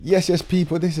Yes,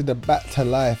 people, this is the Back to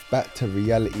Life, Back to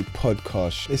Reality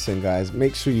podcast. Listen, guys,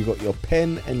 make sure you got your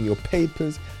pen and your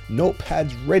papers,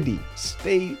 notepads ready.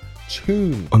 Stay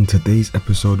tuned. On today's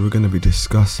episode, we're going to be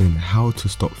discussing how to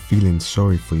stop feeling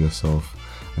sorry for yourself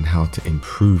and how to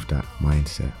improve that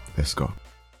mindset. Let's go.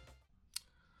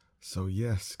 So,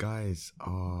 yes, guys,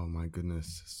 oh my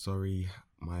goodness, sorry,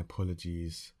 my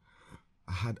apologies.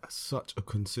 I had such a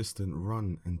consistent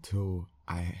run until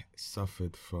I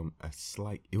suffered from a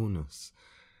slight illness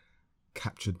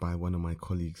captured by one of my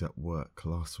colleagues at work.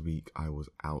 Last week I was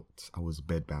out. I was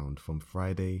bedbound from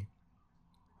Friday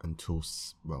until,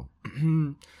 well,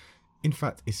 in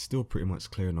fact, it's still pretty much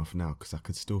clearing off now because I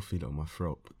could still feel it on my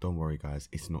throat. But don't worry, guys,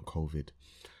 it's not COVID.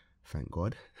 Thank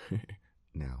God.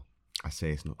 Now, I say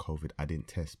it's not COVID. I didn't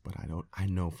test, but I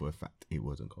know for a fact it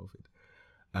wasn't COVID.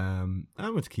 I'm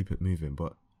going to keep it moving,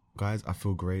 but guys, I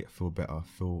feel great. I feel better. I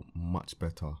feel much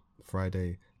better.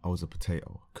 Friday, I was a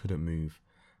potato. Couldn't move.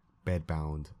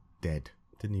 Bedbound. Dead.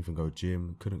 Didn't even go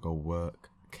gym. Couldn't go work.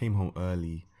 Came home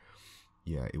early.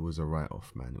 Yeah, it was a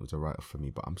write-off, man. It was a write-off for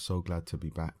me, but I'm so glad to be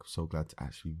back. So glad to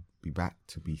actually be back,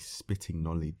 to be spitting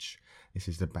knowledge. This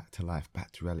is the Back to Life,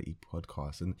 Back to Reality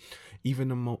podcast. And even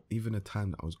the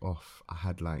time that I was off, I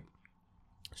had like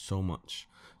so much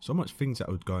things that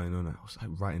were going on. I was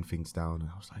like writing things down and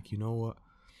I was like, you know what,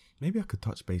 maybe I could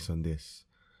touch base on this.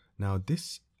 Now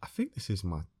I think this is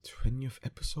my 20th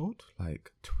episode,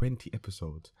 like 20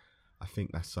 episodes. I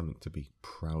think that's something to be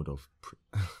proud of.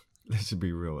 Let's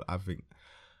be real. I think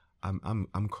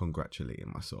I'm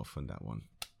congratulating myself on that one.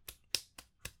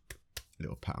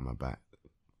 Little pat on my back,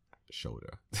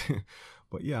 shoulder.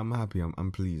 But yeah, I'm happy.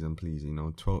 I'm pleased. You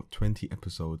know, 20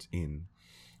 episodes in.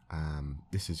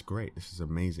 This is great. This is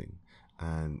amazing.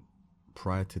 And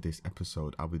prior to this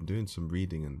episode, I've been doing some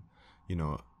reading, and you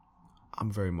know,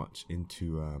 I'm very much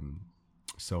into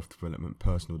self-development,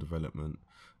 personal development,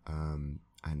 and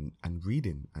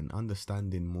reading and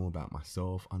understanding more about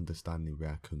myself, understanding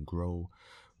where I can grow,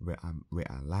 where I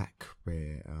lack,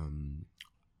 where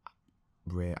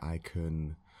I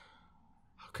can,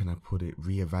 how can I put it,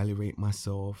 reevaluate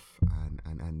myself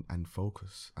and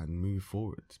focus and move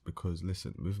forward. Because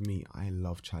listen, with me, I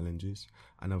love challenges,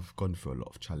 and I've gone through a lot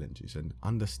of challenges, and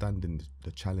understanding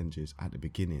the challenges at the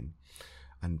beginning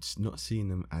and not seeing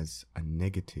them as a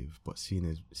negative, but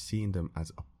seeing them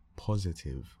as a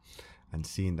positive, and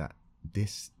seeing that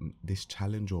this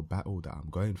challenge or battle that I'm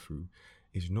going through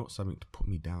is not something to put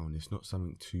me down. It's not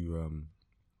something to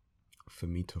for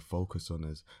me to focus on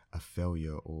as a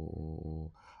failure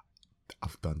or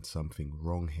I've done something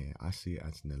wrong here. I see it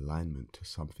as an alignment to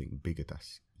something bigger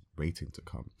that's waiting to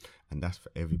come. And that's for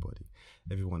everybody.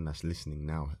 Everyone that's listening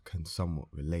now can somewhat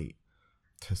relate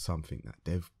to something that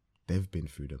they've been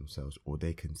through themselves, or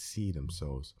they can see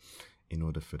themselves, in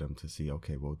order for them to see,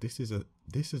 okay, well, this is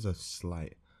a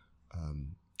slight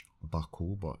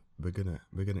buckle, but we're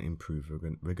gonna improve.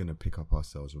 We're gonna pick up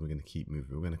ourselves, and we're gonna keep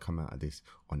moving. We're gonna come out of this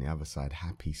on the other side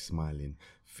happy, smiling,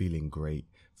 feeling great,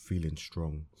 feeling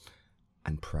strong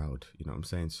and proud. You know what I'm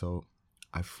saying? So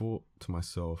I thought to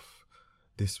myself,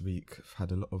 this week I've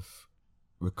had a lot of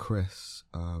requests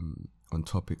on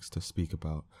topics to speak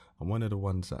about, and one of the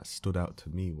ones that stood out to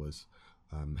me was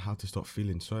how to stop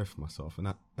feeling sorry for myself. And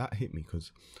that hit me,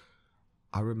 because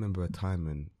I remember a time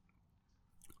when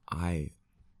I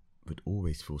would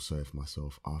always feel sorry for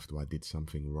myself after I did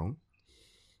something wrong.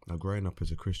 Now, growing up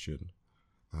as a Christian,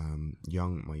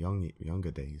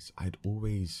 younger days, I'd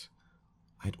always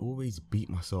beat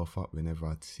myself up whenever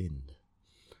I'd sinned.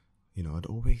 You know, I'd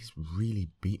always really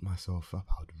beat myself up.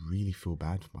 I would really feel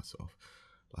bad for myself.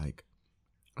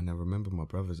 And I remember my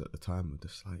brothers at the time were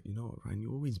just like, you know what, Ryan,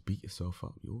 you always beat yourself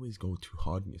up. You always go too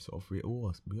hard on yourself. We are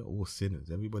all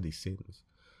sinners. Everybody sins.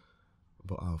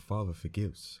 But our Father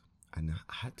forgives. And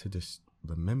I had to just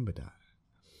remember that.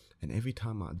 And every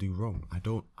time I do wrong, I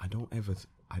don't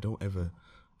ever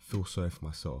feel sorry for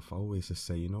myself. I always just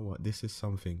say, you know what, this is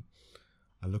something,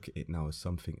 I look at it now as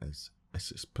something as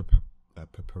a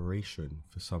preparation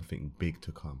for something big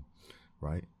to come,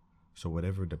 right? So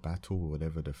whatever the battle,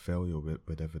 whatever the failure,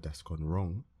 whatever that's gone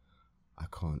wrong, I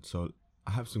can't. So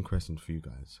I have some questions for you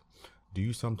guys. Do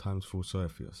you sometimes feel sorry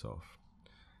for yourself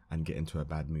and get into a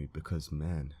bad mood? Because,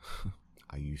 man,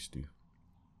 I used to.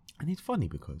 And it's funny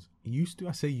because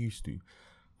I say used to,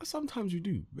 but sometimes we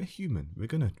do. We're human. We're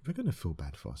gonna feel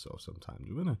bad for ourselves sometimes.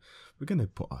 We're gonna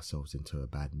put ourselves into a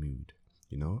bad mood,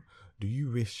 you know? Do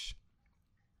you wish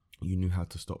you knew how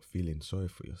to stop feeling sorry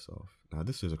for yourself? Now,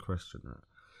 this is a question that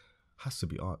has to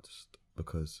be asked,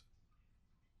 because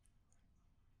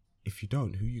if you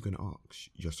don't, who are you going to ask?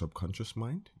 Your subconscious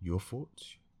mind? Your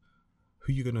thoughts?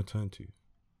 Who are you going to turn to?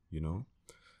 You know?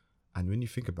 And when you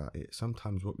think about it,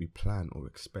 sometimes what we plan or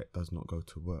expect does not go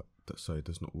to work.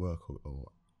 Does not work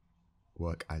or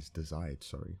work as desired,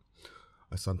 sorry.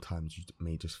 Or sometimes you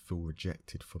may just feel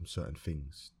rejected from certain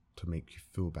things to make you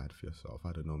feel bad for yourself.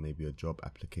 I don't know, maybe a job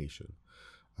application.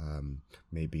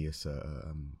 Maybe it's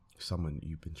someone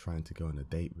you've been trying to go on a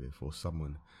date with, or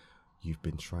someone you've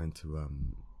been trying to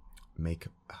make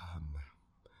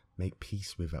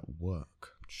peace with at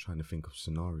work. I'm just trying to think of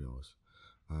scenarios.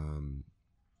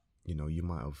 You know, you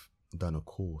might have done a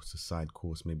side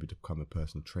course, maybe to become a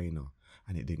personal trainer,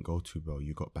 and it didn't go too well.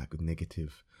 You got back with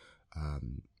negative,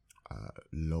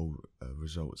 low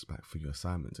results back for your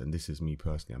assignments. And this is me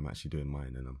personally. I'm actually doing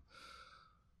mine, and I'm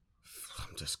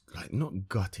just like not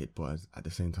gutted, but at the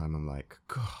same time, I'm like,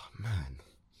 God, man,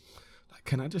 like,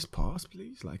 can I just pass,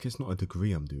 please? Like, it's not a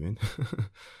degree I'm doing.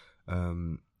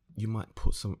 You might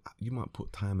put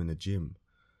time in the gym,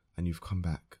 and you've come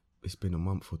back. It's been a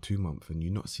month or 2 months, and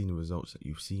you've not seen the results that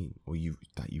you've seen or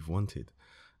that you've wanted,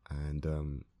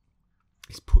 and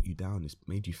it's put you down. It's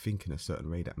made you think in a certain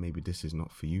way that maybe this is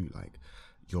not for you. Like,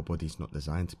 your body's not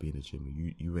designed to be in the gym.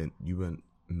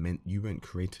 You weren't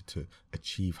created to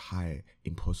achieve high,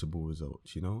 impossible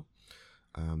results. You know,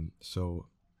 so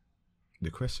the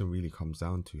question really comes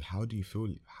down to, how do you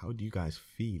feel? How do you guys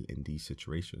feel in these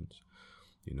situations?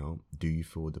 You know, do you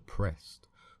feel depressed,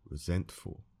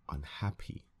 resentful,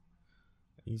 unhappy?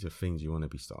 These are things you want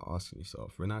to start asking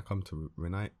yourself. When I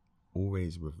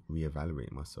always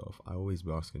reevaluate myself, I always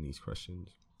be asking these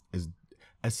questions.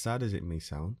 As sad as it may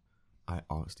sound, I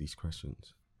ask these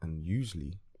questions, and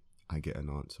usually I get an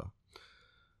answer.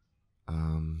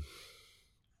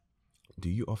 Do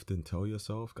you often tell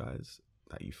yourself, guys,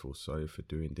 that you feel sorry for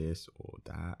doing this or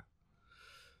that?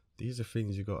 These are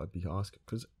things you gotta be asking,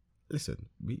 because listen,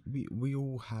 we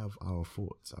all have our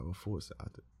thoughts. Our thoughts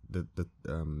are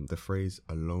the phrase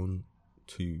 "alone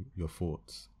to your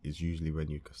thoughts" is usually when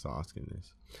you start asking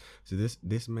this. So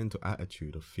this mental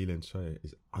attitude of feeling sorry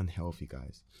is unhealthy,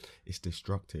 guys. It's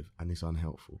destructive and it's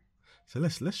unhelpful. So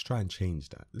let's try and change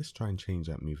that. Let's try and change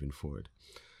that moving forward.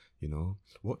 You know,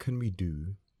 what can we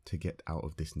do to get out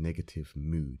of this negative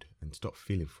mood and stop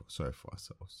feeling sorry for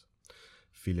ourselves,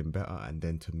 feeling better, and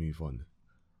then to move on?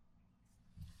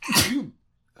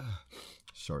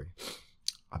 Sorry,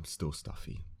 I'm still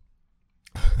stuffy.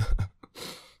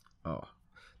 Oh,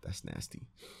 that's nasty.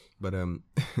 But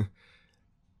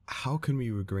how can we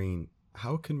regain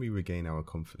our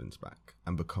confidence back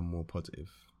and become more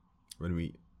positive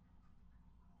when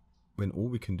all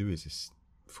we can do is just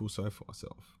feel sorry for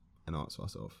ourselves and ask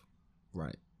ourselves,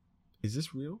 right, is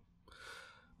this real?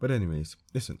 But anyways,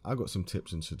 listen, I got some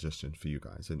tips and suggestions for you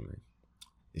guys anyway.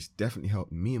 It's definitely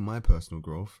helped me in my personal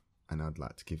growth, and I'd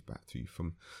like to give back to you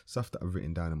from stuff that I've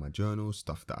written down in my journal,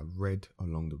 stuff that I've read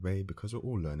along the way, because we're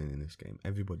all learning in this game.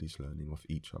 Everybody's learning off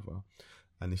each other,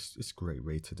 and it's a great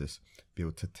way to just be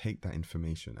able to take that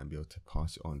information and be able to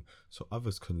pass it on so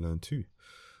others can learn too.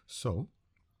 So,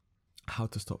 how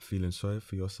to stop feeling sorry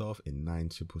for yourself in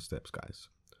 9 simple steps, guys.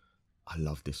 I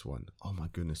love this one. Oh my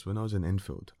goodness, when I was in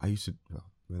Enfield, when I used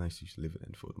to live in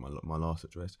Enfield, my last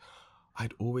address,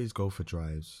 I'd always go for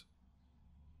drives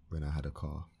when I had a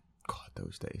car. God,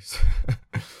 those days.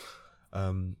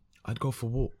 I'd go for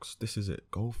walks. This is it.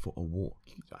 Go for a walk.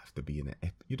 You don't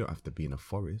have to be in a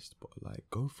forest, but like,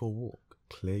 go for a walk.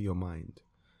 Clear your mind.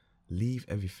 Leave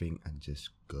everything and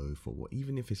just go for a walk.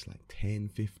 Even if it's like 10,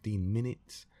 15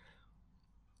 minutes,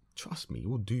 trust me, it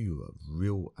will do you a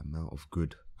real amount of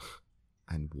good.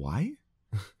 And why?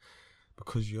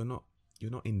 Because you're not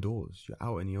indoors. You're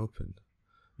out in the open.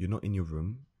 You're not in your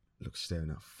room, staring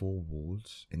at 4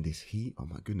 walls in this heat. Oh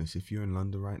my goodness, if you're in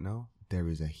London right now, there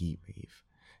is a heat wave.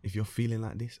 If you're feeling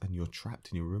like this and you're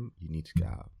trapped in your room, you need to get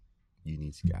out. You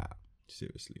need to get out.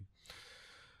 Seriously.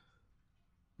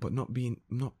 But not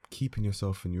keeping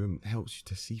yourself in your room helps you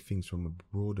to see things from a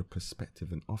broader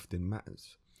perspective, and often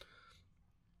matters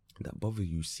that bother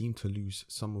you seem to lose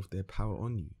some of their power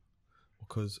on you.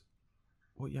 Because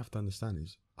what you have to understand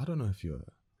is, I don't know if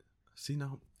see,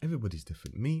 now everybody's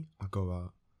different. Me, I go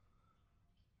out.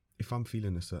 If I'm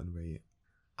feeling a certain way,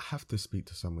 I have to speak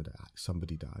to somebody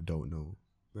that I don't know.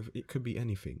 It could be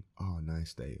anything. Oh,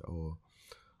 nice day, or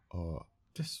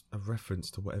just a reference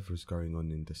to whatever is going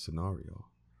on in the scenario.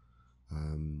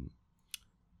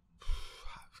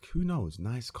 Who knows?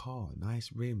 Nice car,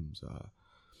 nice rims.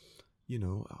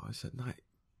 It's a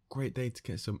great day to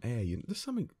get some air. There's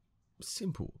something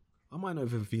simple. I might not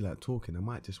even feel like talking. I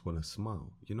might just want to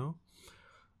smile.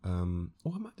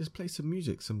 Or I might just play some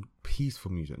music, some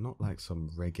peaceful music, not like some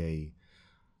reggae,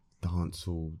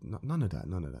 dancehall, none of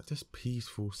that. Just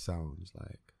peaceful sounds,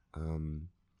 like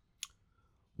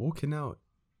walking out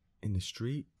in the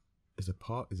street is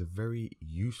a very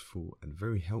useful and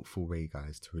very helpful way,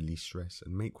 guys, to release stress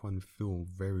and make one feel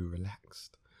very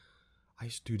relaxed. I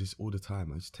used to do this all the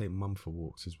time. I used to take mum for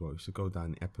walks as well. I used to go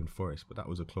down Epping Forest, but that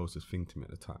was the closest thing to me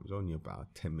at the time. It was only about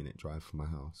a 10-minute drive from my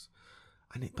house.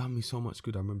 And it done me so much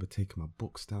good. I remember taking my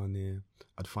books down there.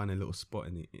 I'd find a little spot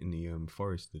in the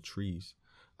forest, the trees,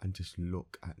 and just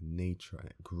look at nature,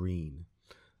 at green.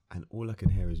 And all I can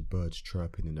hear is birds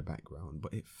chirping in the background.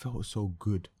 But it felt so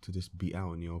good to just be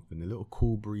out in the open. A little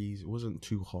cool breeze. It wasn't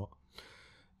too hot.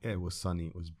 Yeah, it was sunny.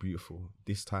 It was beautiful.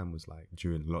 This time was like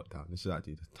during lockdown. This is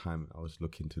actually the time I was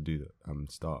looking to do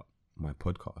start my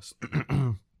podcast.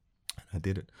 And I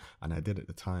did it. And I did at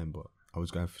the time, but I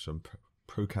was going for some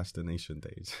procrastination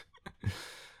days.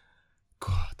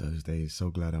 God, those days. So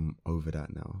glad I'm over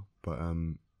that now. But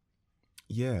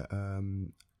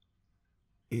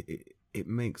it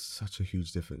makes such a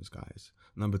huge difference, guys.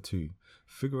 Number 2,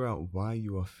 figure out why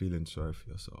you are feeling sorry for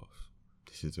yourself.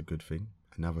 This is a good thing.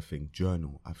 Another thing,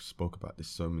 journal. I've spoke about this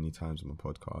so many times on my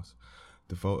podcast.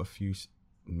 Devote a few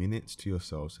minutes to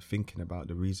yourselves thinking about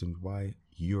the reasons why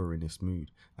you're in this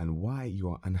mood and why you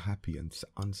are unhappy and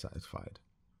unsatisfied.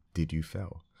 Did you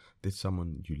fail? Did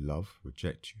someone you love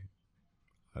reject you?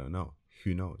 I don't know.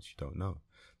 Who knows? You don't know.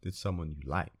 Did someone you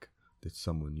like, did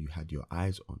someone you had your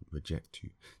eyes on reject you?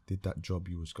 Did that job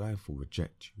you was going for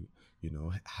reject you? You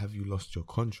know, have you lost your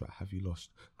contract? Have you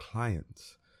lost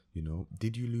clients? You know,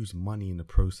 did you lose money in the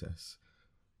process?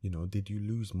 You know, did you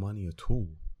lose money at all?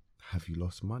 Have you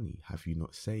lost money? Have you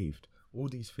not saved? All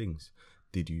these things.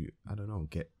 Did you, I don't know,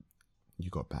 you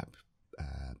got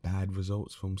bad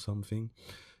results from something?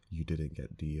 You didn't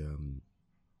get the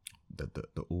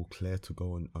all clear to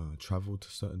go and travel to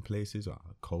certain places, or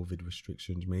COVID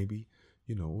restrictions maybe.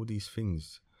 You know, all these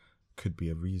things could be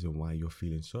a reason why you're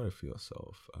feeling sorry for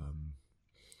yourself.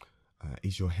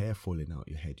 Is your hair falling out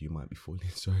your head? You might be feeling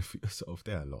sorry for yourself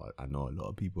there. I know a lot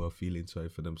of people are feeling sorry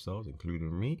for themselves,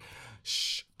 including me.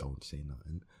 Shh, don't say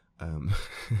nothing. I'm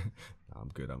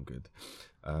good.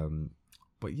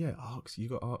 But yeah, you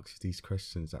got to ask these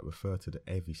questions that refer to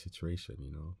every situation,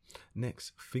 you know.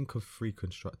 Next, think of 3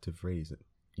 constructive ways that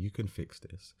you can fix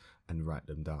this and write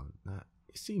them down. Now,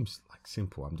 it seems like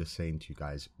simple. I'm just saying to you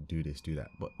guys, do this, do that.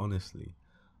 But honestly,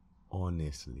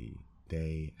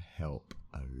 they help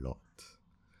a lot.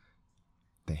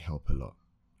 They help a lot.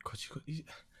 Because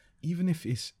even if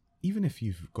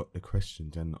you've got the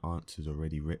questions and the answers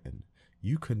already written,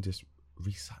 you can just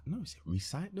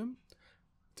recite them?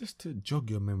 Just to jog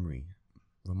your memory,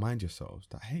 remind yourselves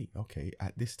that, hey, okay,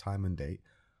 at this time and date,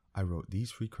 I wrote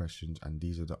these 3 questions and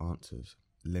these are the answers.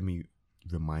 Let me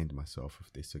remind myself of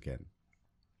this again.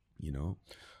 You know,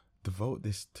 devote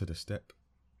this to the step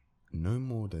no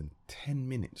more than 10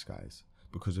 minutes, guys.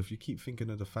 Because if you keep thinking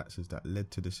of the factors that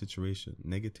led to the situation,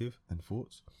 negative and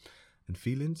thoughts and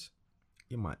feelings,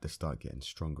 you might just start getting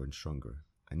stronger and stronger.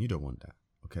 And you don't want that,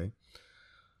 okay?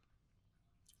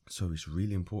 So it's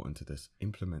really important to just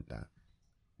implement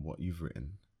what you've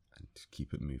written, and to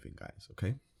keep it moving, guys,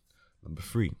 okay? Number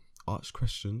 3, ask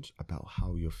questions about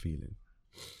how you're feeling.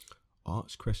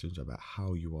 Ask questions about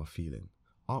how you are feeling.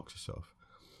 Ask yourself,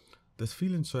 does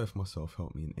feeling sorry for myself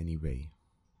help me in any way?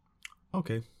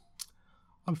 Okay,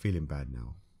 I'm feeling bad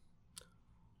now.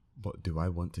 But do I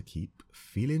want to keep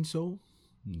feeling so?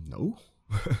 No.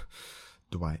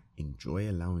 Do I enjoy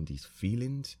allowing these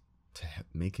feelings to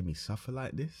making me suffer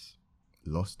like this?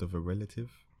 Loss of a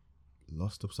relative,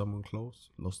 loss of someone close,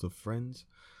 loss of friends,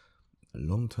 a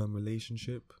long-term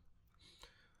relationship.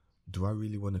 Do I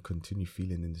really want to continue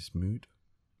feeling in this mood?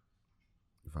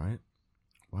 Right?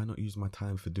 Why not use my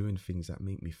time for doing things that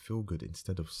make me feel good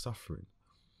instead of suffering?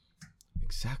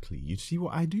 Exactly. You see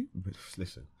what I do? But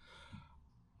listen,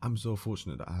 I'm so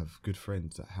fortunate that I have good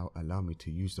friends that allow me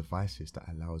to use devices that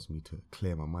allows me to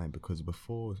clear my mind. Because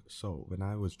when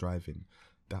I was driving,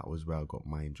 that was where I got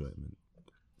my enjoyment.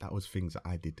 That was things that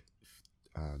I did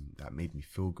that made me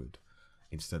feel good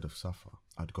instead of suffer.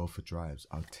 I'd go for drives.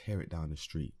 I'd tear it down the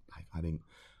street. Like,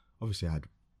 obviously I had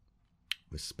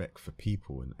respect for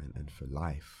people and for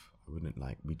life. I wouldn't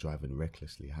be driving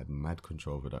recklessly. I had mad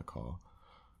control over that car.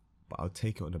 But I'd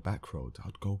take it on the back roads.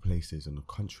 I'd go places on the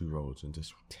country roads and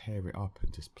just tear it up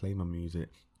and just play my music,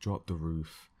 drop the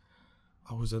roof.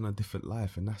 I was on a different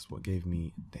life, and that's what gave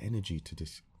me the energy to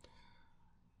just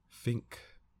think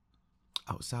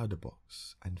outside the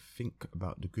box and think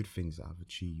about the good things that I've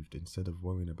achieved instead of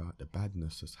worrying about the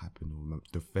badness that's happened or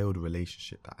the failed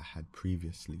relationship that I had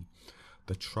previously,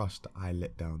 the trust that I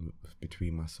let down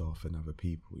between myself and other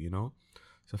people, you know?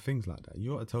 So things like that.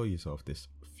 You ought to tell yourself this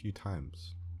a few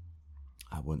times.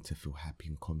 I want to feel happy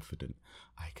and confident.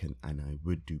 I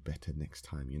would do better next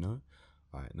time, you know?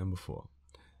 All right, number 4,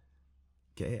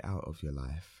 get it out of your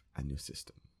life and your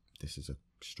system. This is a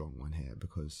strong one here,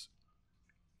 because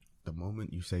the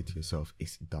moment you say to yourself,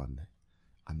 it's done,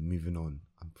 I'm moving on,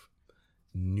 I'm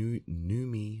new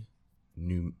me,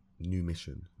 new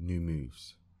mission, new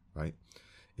moves, right?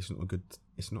 It's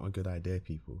not a good idea,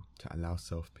 people, to allow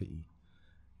self-pity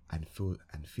and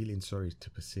feeling sorry to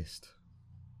persist.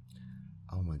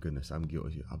 Oh my goodness, I'm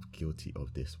guilty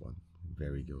of this one.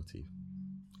 Very guilty.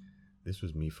 This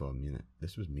was me for a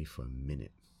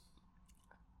minute.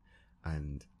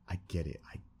 And I get it.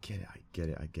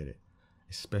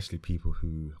 Especially people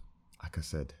who, like I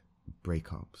said,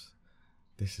 breakups.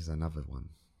 This is another one.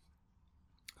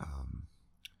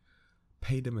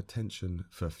 Pay them attention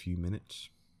for a few minutes,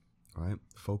 right?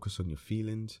 Focus on your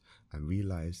feelings and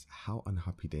realize how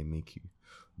unhappy they make you.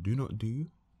 Do not do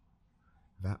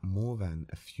that more than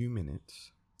a few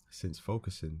minutes, since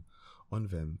focusing on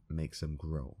them makes them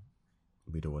grow.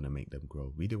 We don't want to make them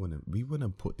grow. We want to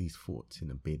put these thoughts in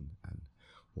a bin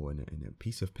or in a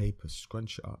piece of paper,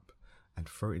 scrunch it up and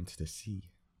throw it into the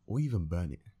sea, or even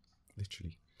burn it,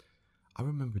 literally. I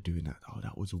remember doing that. Oh,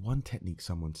 that was one technique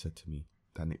someone said to me,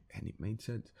 and it made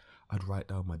sense. I'd write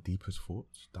down my deepest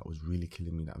thoughts that was really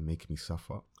killing me, that were making me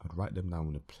suffer. I'd write them down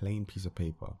on a plain piece of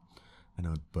paper and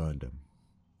I'd burn them,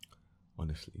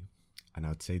 honestly. And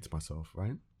I'd say to myself,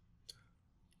 right,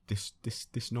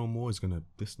 this no more is gonna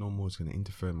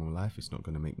interfere in my life. It's not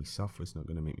gonna make me suffer. It's not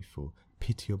gonna make me feel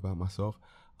pity about myself.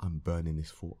 I'm burning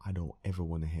this thought. I don't ever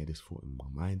want to hear this thought in my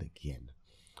mind again.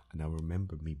 And I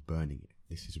remember me burning it.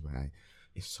 This is why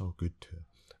it's so good to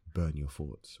burn your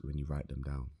thoughts when you write them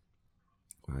down.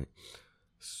 All right,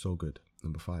 so good.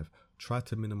 Number 5, try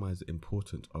to minimize the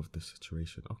importance of the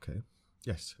situation. Okay,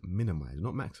 yes, minimize,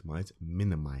 not maximize.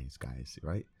 Minimize, guys.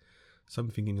 Right.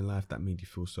 Something in your life that made you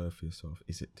feel sorry for yourself.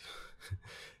 Is it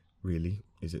really?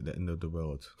 Is it the end of the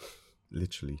world?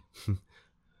 Literally.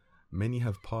 Many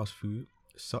have passed through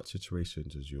such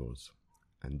situations as yours,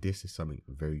 and this is something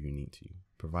very unique to you.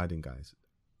 Providing, guys,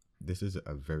 this is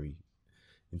a very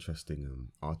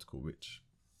interesting article which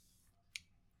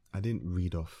I didn't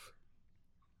read off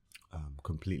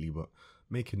completely, but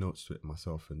making notes to it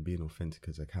myself and being authentic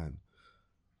as I can,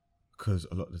 because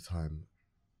a lot of the time,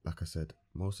 like I said,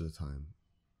 most of the time,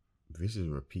 this is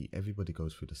a repeat. Everybody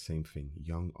goes through the same thing.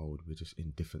 Young, old, we're just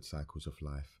in different cycles of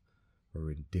life.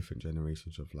 We're in different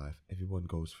generations of life. Everyone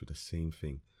goes through the same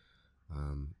thing.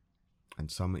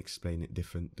 And some explain it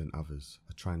different than others.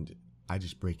 I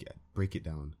just break it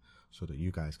down so that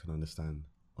you guys can understand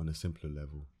on a simpler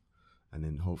level. And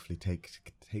then hopefully take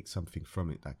something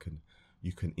from it that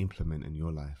you can implement in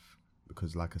your life.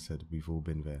 Because like I said, we've all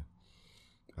been there.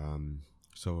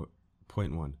 So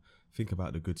point 1, think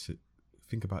about the good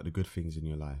things in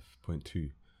your life. Point 2,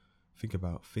 think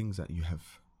about things that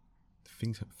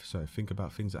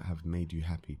have made you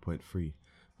happy. Point 3,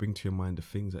 bring to your mind the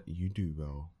things that you do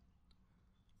well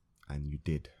and you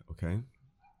did, okay?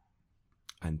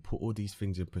 And put all these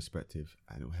things in perspective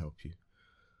and it'll help you.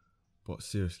 But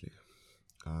seriously,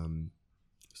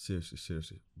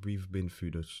 we've been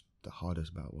through the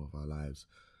hardest battle of our lives,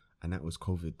 and that was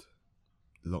COVID,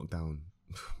 lockdown.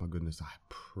 My goodness, I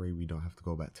pray we don't have to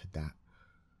go back to that.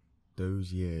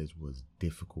 Those years was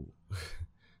difficult,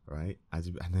 right?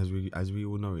 As we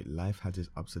all know it, life has its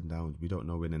ups and downs. We don't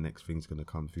know when the next thing's going to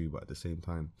come through, but at the same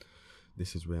time,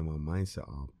 this is where my mindset,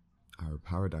 our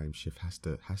paradigm shift has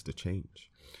to change.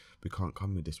 We can't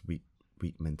come with this weak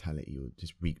mentality or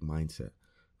this weak mindset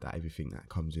that everything that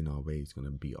comes in our way is going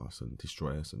to beat us and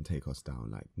destroy us and take us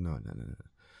down. Like, no.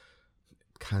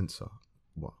 Cancer,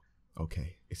 what?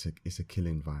 Okay, it's a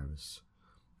killing virus.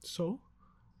 So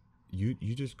you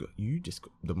just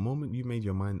the moment you make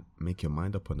your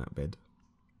mind up on that bed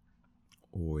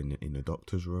or in a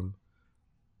doctor's room,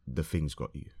 the thing's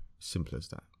got you. Simple as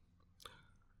that.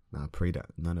 Now I pray that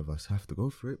none of us have to go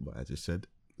through it, but as I said,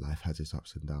 life has its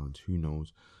ups and downs. Who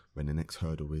knows when the next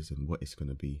hurdle is and what it's going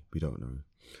to be? We don't know.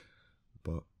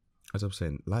 But as I'm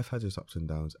saying, life has its ups and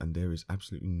downs, and there is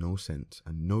absolutely no sense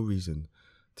and no reason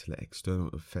to let external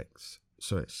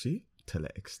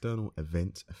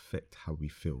events affect how we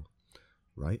feel,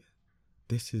 right?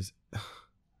 This is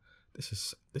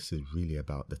really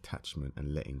about detachment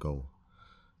and letting go,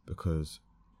 because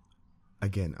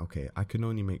again, okay, I can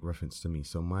only make reference to me.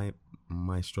 So my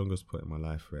strongest point in my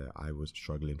life where I was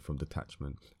struggling from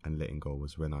detachment and letting go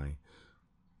was when I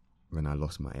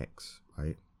lost my ex,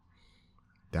 right?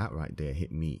 That right there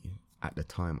hit me. At the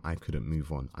time, I couldn't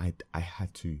move on. I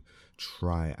had to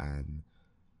try and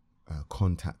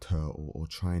contact her or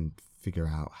try and figure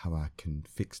out how I can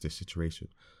fix this situation.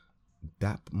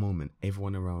 That moment,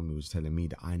 everyone around me was telling me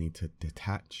that I need to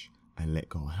detach and let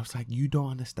go. And I was like, you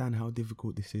don't understand how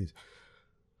difficult this is.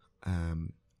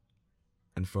 And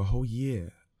for a whole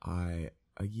year, a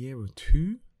year or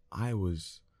two, I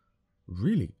was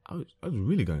really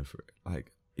going for it.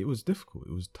 Like, it was difficult.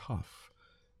 It was tough.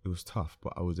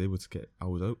 But I was able to get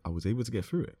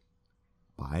through it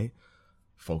by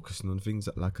focusing on things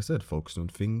that, like I said,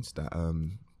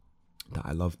 that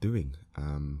I love doing,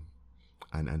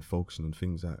 and focusing on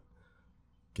things that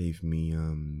gave me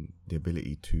the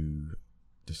ability to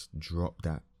just drop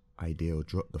that idea or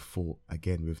drop the thought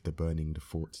again, with the burning the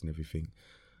thoughts and everything.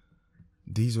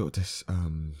 These are just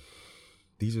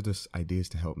ideas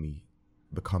to help me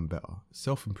become better,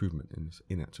 self-improvement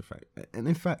in actual fact. And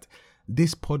in fact,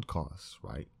 this podcast,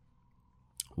 right,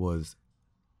 was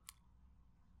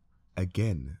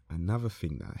again another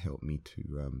thing that helped me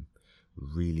to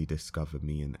really discover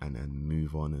me and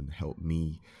move on and help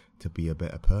me to be a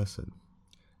better person,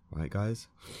 right, guys?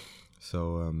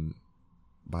 So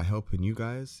by helping you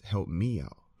guys, help me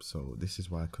out. So this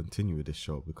is why I continue with this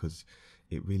show, because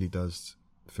it really does,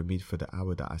 for me, for the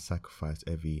hour that I sacrifice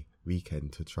every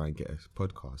weekend to try and get a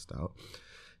podcast out,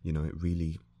 you know, it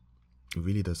really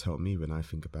does help me when I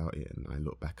think about it and I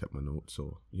look back at my notes,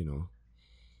 or, you know,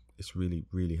 it's really,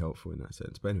 really helpful in that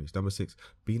sense. But anyways, number 6,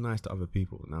 be nice to other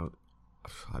people. Now,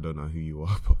 I don't know who you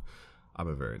are, but I'm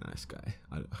a very nice guy.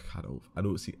 I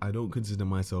don't consider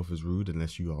myself as rude.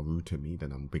 Unless you are rude to me,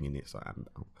 then I'm bringing it. So I'm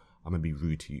gonna be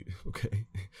rude to you, okay?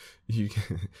 You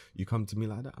come to me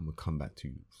like that, I'm gonna come back to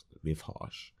you with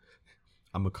harsh.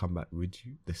 I'm gonna come back with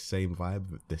you, the same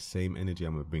vibe, the same energy.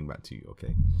 I'm gonna bring back to you,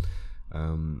 okay?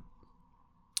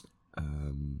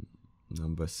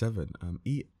 Number 7,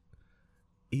 eat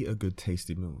a good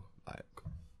tasty meal. Like,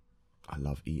 I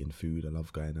love eating food. I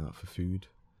love going out for food.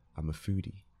 I'm a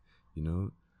foodie, you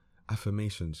know.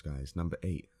 Affirmations, guys. Number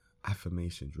 8,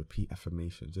 affirmations. Repeat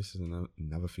affirmations. This is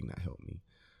another thing that helped me.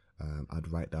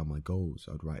 I'd write down my goals.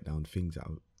 I'd write down things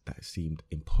that seemed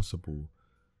impossible,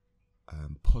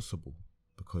 possible,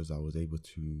 because I was able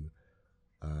to.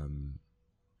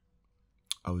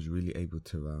 I was really able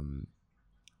to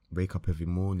wake up every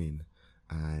morning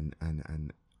and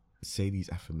say these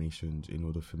affirmations in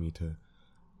order for me to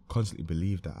constantly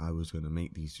believe that I was going to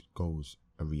make these goals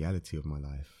a reality of my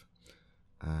life.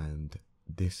 And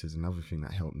this is another thing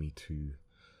that helped me to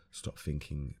stop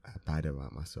thinking bad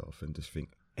about myself and just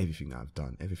think everything that I've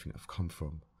done, everything I've come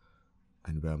from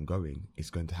and where I'm going is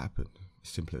going to happen. As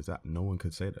simple as that. No one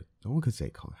could say that. No one could say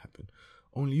it can't happen.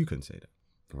 Only you can say that.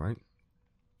 All right?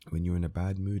 When you're in a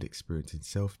bad mood, experiencing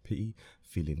self-pity,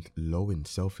 feeling low in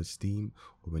self-esteem,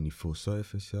 or when you feel sorry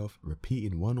for yourself,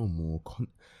 repeating one or more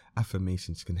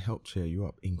affirmations can help cheer you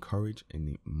up, encourage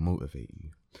and motivate you.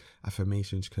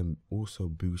 Affirmations can also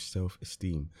boost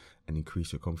self-esteem and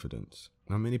increase your confidence.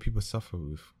 Now, many people suffer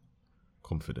with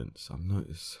confidence. I've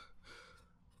noticed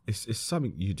it's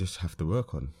something you just have to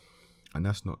work on. And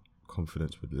that's not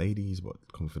confidence with ladies, but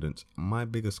confidence. My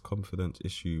biggest confidence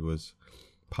issue was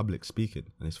public speaking.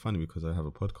 And it's funny because I have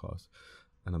a podcast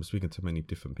and I'm speaking to many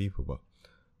different people, but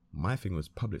my thing was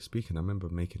public speaking. I remember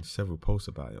making several posts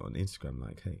about it on Instagram,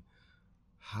 like, hey,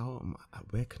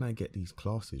 where can I get these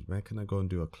classes? Where can I go and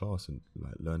do a class and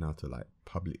like learn how to like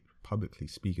publicly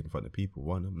speak in front of people?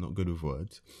 1, I'm not good with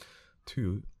words.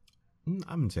 2,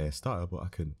 I wouldn't say a starter, but I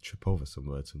can trip over some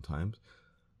words sometimes.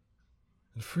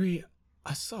 And 3,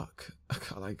 I suck.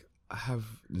 I have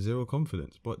zero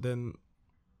confidence. But then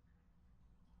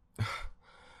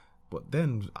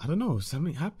I don't know,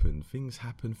 something happened. Things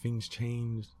happened, things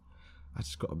changed. I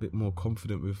just got a bit more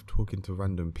confident with talking to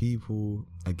random people.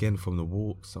 Again, from the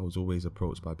walks, I was always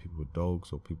approached by people with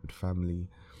dogs or people with family,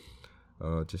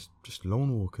 just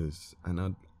lone walkers, and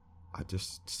I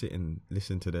just sit and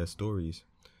listen to their stories,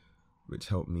 which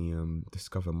helped me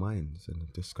discover mine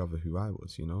and discover who I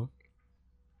was, you know.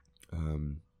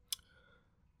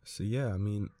 So yeah, I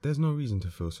mean, there's no reason to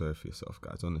feel sorry for yourself,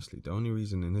 guys. Honestly, the only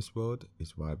reason in this world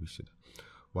is why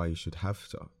you should have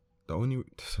to.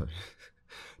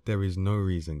 There is no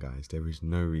reason, guys. There is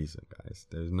no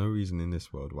reason in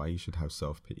this world why you should have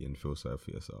self-pity and feel sorry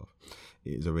for yourself.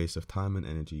 It is a waste of time and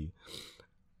energy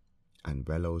and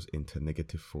wallows into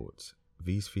negative thoughts.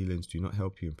 These feelings do not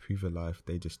help you improve your life.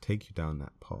 They just take you down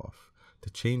that path. To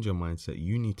change your mindset,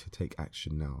 you need to take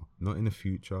action now, not in the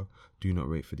future. Do not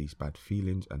wait for these bad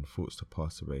feelings and thoughts to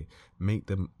pass away. Make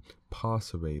them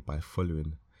pass away by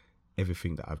following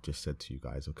everything that I've just said to you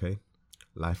guys, okay?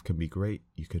 Life can be great.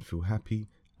 You can feel happy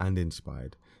and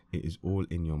inspired. It is all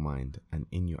in your mind and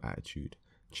in your attitude.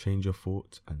 Change your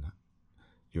thoughts and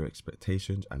your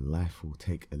expectations, and life will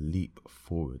take a leap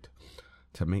forward.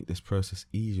 To make this process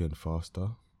easier and faster,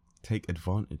 take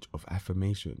advantage of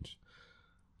affirmations.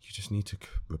 You just need to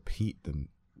repeat them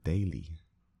daily.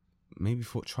 Maybe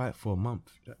try it for a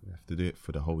month. You don't have to do it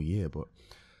for the whole year, but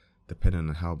depending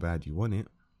on how bad you want it,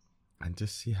 and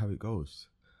just see how it goes.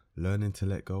 Learning to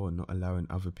let go and not allowing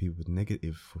other people's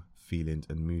negative feelings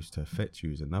and moods to affect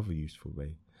you is another useful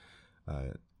way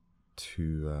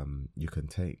you can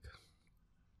take.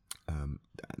 And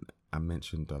I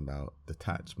mentioned about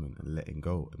detachment and letting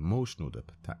go, emotional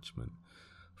detachment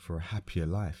for a happier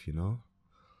life, you know.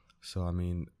 So I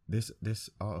mean, this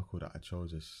article that I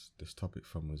chose this topic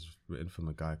from was written from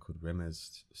a guy called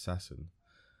Ramez Sasson,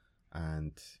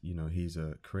 and you know, he's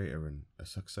a creator and a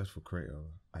successful creator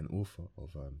and author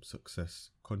of Success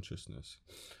Consciousness,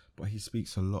 but he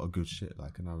speaks a lot of good shit.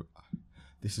 Like, and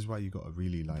this is why you got to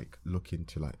really like look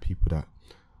into like people that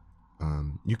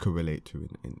you can relate to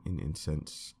in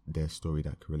sense, their story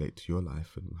that can relate to your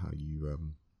life and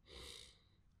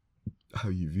how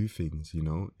you view things. You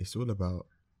know, it's all about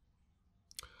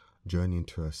journey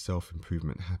into a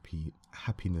self-improvement,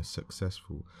 happiness,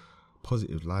 successful,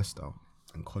 positive lifestyle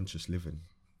and conscious living.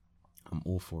 I'm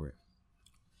all for it.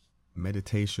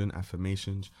 Meditation,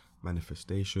 affirmations,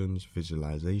 manifestations,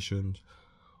 visualizations,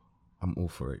 I'm all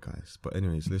for it, guys. But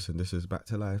anyways, listen, this is Back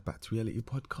to Life, Back to Reality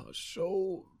podcast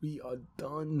show. We are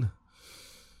done.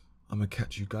 I'm gonna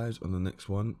catch you guys on the next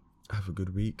one. Have a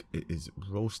good week. It is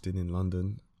roasting in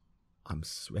London. I'm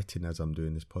sweating as I'm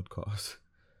doing this podcast.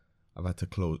 I've had to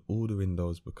close all the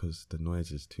windows because the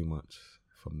noise is too much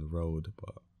from the road.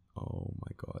 But oh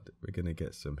my God, we're going to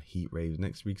get some heat waves.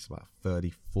 Next week's about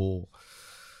 34.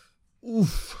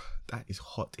 Oof, that is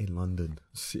hot in London.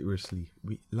 Seriously,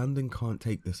 London can't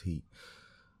take this heat.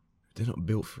 They're not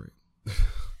built for it.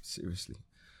 Seriously.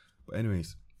 But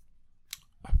anyways,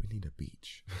 we need a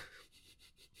beach.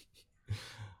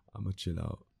 I'm going to chill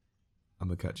out. I'm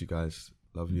going to catch you guys.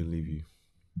 Love you and leave you.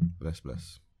 Bless.